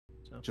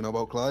So. Do you know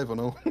about Clive or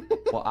no?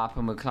 What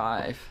happened with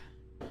Clive?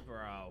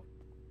 Bro.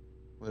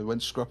 We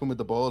went scrapping with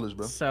the ballers,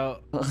 bro. So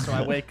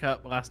I wake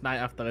up last night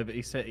after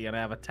Liberty City and I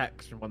have a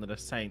text from one of the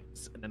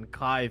Saints, and then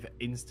Clive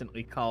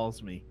instantly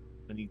calls me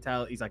and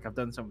he's like, I've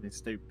done something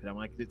stupid. I'm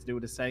like, is it to do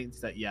with the Saints?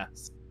 He's like,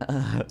 yes.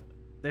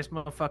 This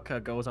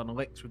motherfucker goes on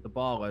licks with the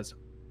Ballers,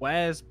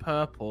 wears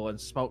purple and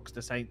smokes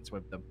the Saints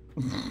with them.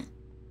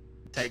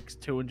 Takes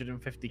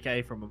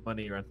 250k from a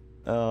money run.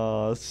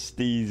 Oh,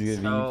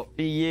 Steve's gonna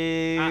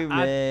be fuming.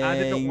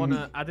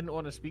 I didn't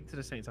want to speak to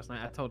the Saints last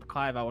night. I told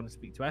Clive I want to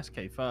speak to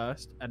SK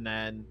first, and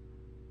then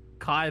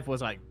Clive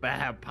was like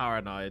bare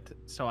paranoid.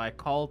 So I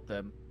called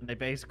them, and they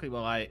basically were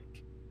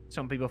like,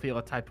 some people feel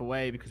a type of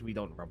way because we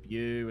don't rob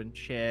you and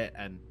shit,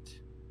 and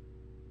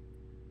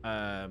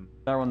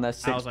they're on their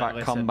six-pack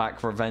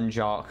comeback revenge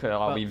arc.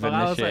 We've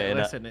initiated.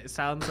 Listen, it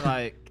sounds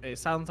like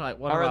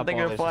one of our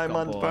ballers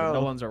got bored,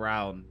 no one's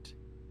around,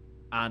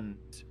 and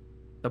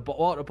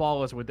what the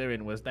Ballers were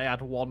doing was they had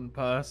one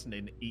person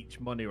in each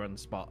money run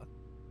spot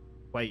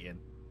waiting.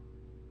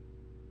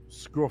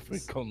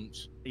 Scruffy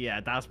cunts.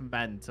 Yeah, that's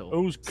mental.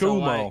 Who's Kumo?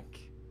 So,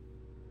 like,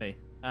 me.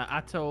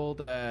 I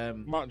told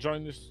Matt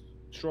joined this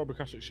strawberry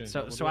cash exchange.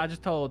 So I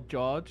just told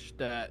George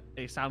that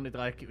it sounded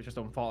like it was just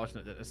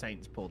unfortunate that the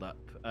Saints pulled up.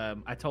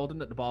 I told him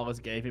that the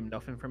Ballers gave him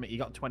nothing from it. He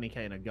got 20k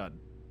in a gun,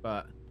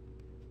 but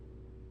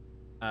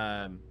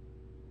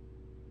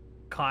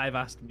Clive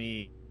asked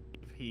me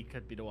if he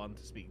could be the one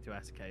to speak to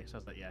SK, so I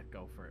was like, yeah,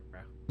 go for it,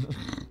 bro.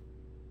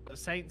 The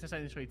Saints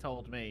essentially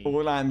told me.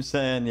 All I'm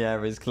saying,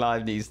 yeah, is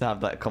Clive needs to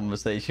have that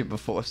conversation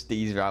before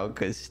Steve's round,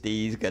 because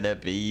Steve's gonna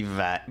be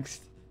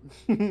vexed.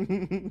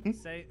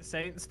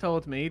 Saints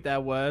told me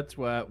their words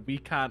were, "We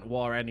can't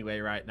war anyway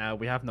right now.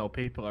 We have no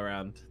people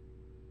around."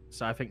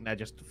 So I think they're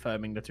just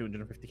affirming the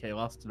 250k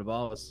loss to the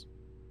Ballers.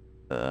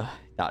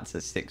 That's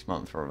a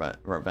 6-month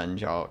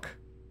revenge arc.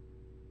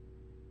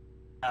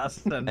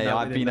 Hey,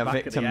 I've been a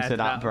victim to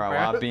that, bro.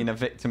 I've been a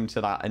victim to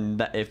that, and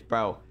that if,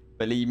 bro,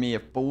 believe me,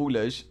 if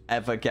Ballers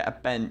ever get a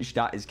bench,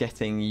 that is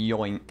getting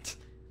yoinked.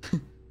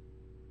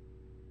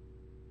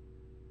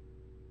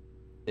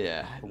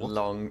 Yeah,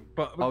 long.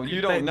 But oh,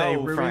 you don't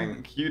know,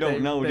 Frank. You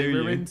don't know, do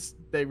you?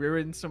 They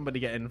ruined somebody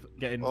getting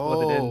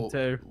flooded in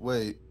too.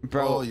 Wait,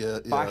 bro. Yeah,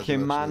 back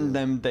in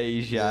them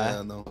days,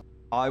 yeah, no.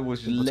 I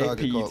was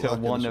lippy to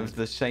one of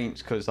the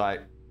Saints because,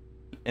 like,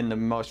 in the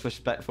most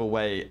respectful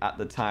way at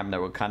the time, they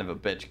were kind of a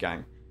bitch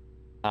gang.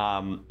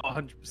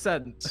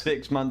 100%.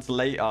 6 months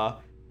later,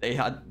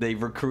 they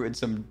recruited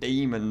some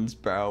demons,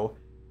 bro.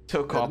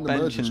 Took our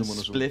bench and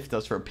spliffed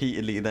us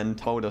repeatedly, then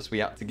told us we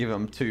had to give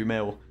them 2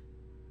 mil.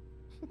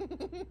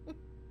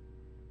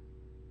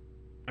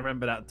 I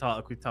remember that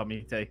talk with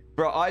Tommy T.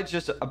 Bro, do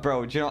you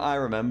know what I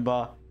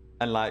remember?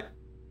 And like,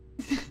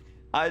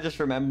 I just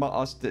remember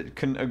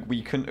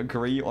we couldn't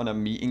agree on a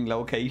meeting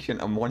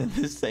location, and one of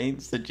the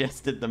Saints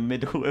suggested the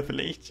middle of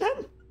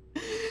Legion.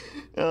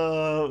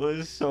 Oh, it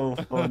was so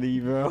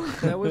funny, bro.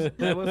 There was like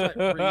reasons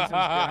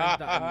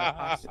behind that in the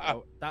past.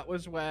 That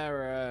was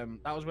where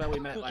we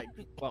met. Like,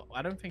 well,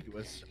 I don't think it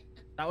was.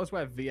 That was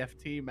where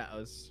VFT met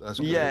us.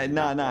 Yeah,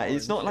 nah.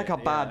 It's not like a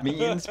bad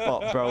meeting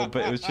spot, bro,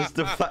 but it was just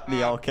the fact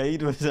the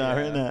arcade was there,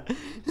 innit?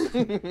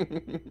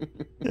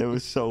 It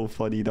was so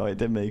funny, though. It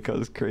did make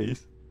us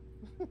crazy.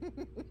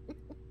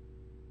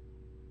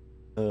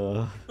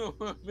 Fucking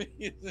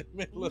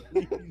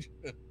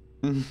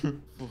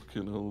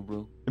hell,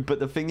 bro. But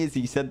the thing is,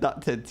 he said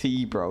that to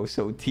T, bro,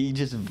 so T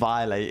just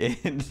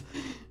violated.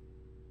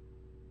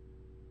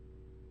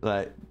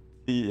 Like,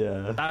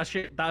 yeah. That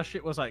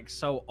shit was like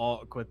so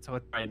awkward to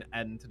try and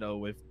end though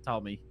with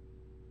Tommy.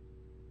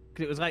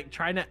 Cause it was like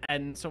trying to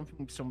end something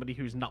with somebody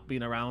who's not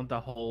been around the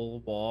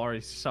whole war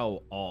is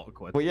so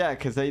awkward. Well, yeah,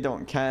 because they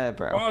don't care,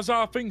 bro. What was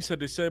our thing to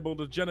disable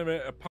the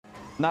generator?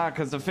 Nah,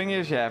 because the thing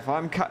is, yeah, if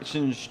I'm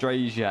catching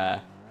strays, yeah,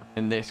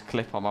 in this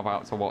clip I'm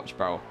about to watch,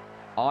 bro,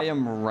 I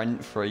am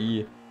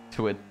rent-free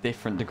to a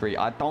different degree.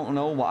 I don't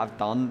know what I've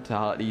done to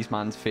hurt these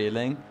man's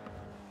feeling,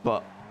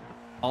 but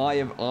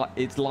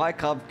it's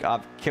like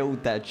I've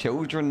killed their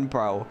children,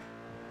 bro.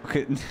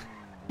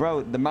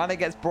 Bro, the man that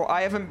gets brought,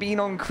 I haven't been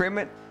on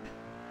criminal.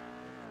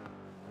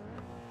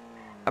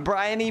 Bro,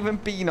 I ain't even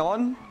been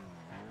on.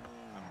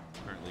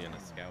 I'm currently in a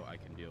scout. I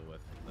can deal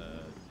with the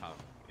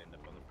top end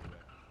up on the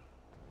freeway.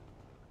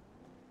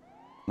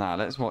 Nah,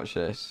 let's watch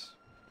this.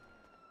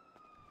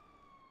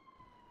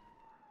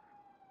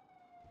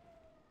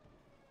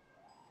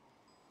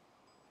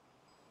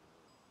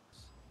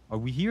 Are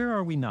we here or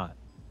are we not?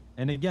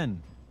 And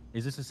again,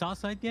 is this a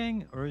Southside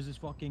gang or is this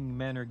fucking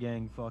Manor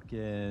gang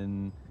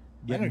fucking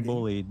getting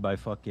bullied by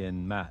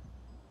fucking Matt?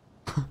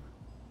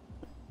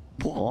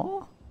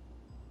 What?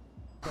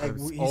 Like,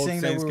 he's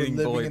saying that we're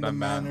living in the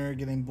Manor,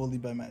 getting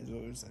bullied by Matt, is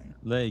what we're saying.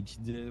 Like,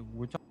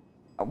 we're talking...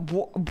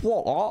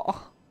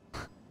 What?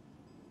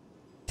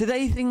 Do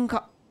they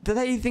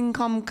think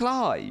I'm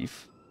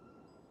Clive?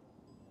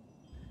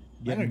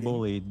 Getting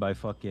bullied by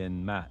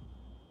fucking Matt.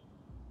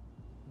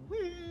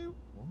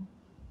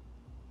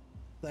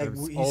 Like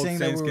he's saying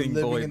that we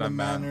were living in the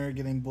manor,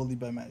 getting bullied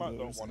by Matt. Matt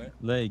don't want it.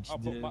 Legs, I'll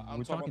put Matt we're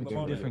on top talking of the two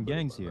money. different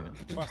gangs here.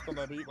 Fast on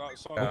the beat like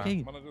Sonic.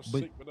 Okay, Man, I just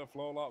but sick with the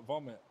flow like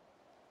vomit.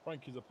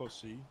 Frankie's a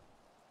pussy.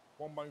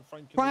 One bang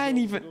Frankie.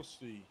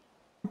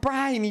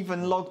 Brian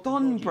even logged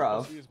on,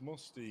 bruv.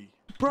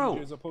 Bro,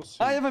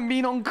 I haven't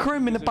been on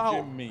Crim in about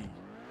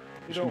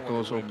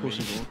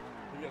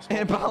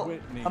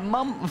a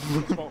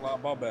month. Smoke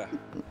like Bobby.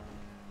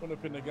 Run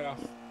up in the gaff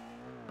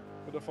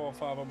with a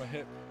 4-5 on my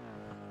hip.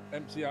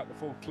 Empty out the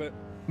full clip.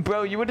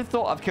 Bro, you would have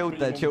thought I've killed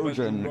their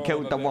children,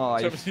 killed the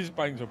wife, 70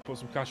 bangs and put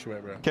some cash away,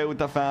 bro. killed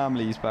the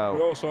families, We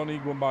bro. also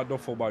need one by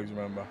duffel bags,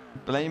 remember?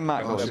 Blame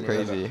Matt goes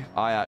crazy.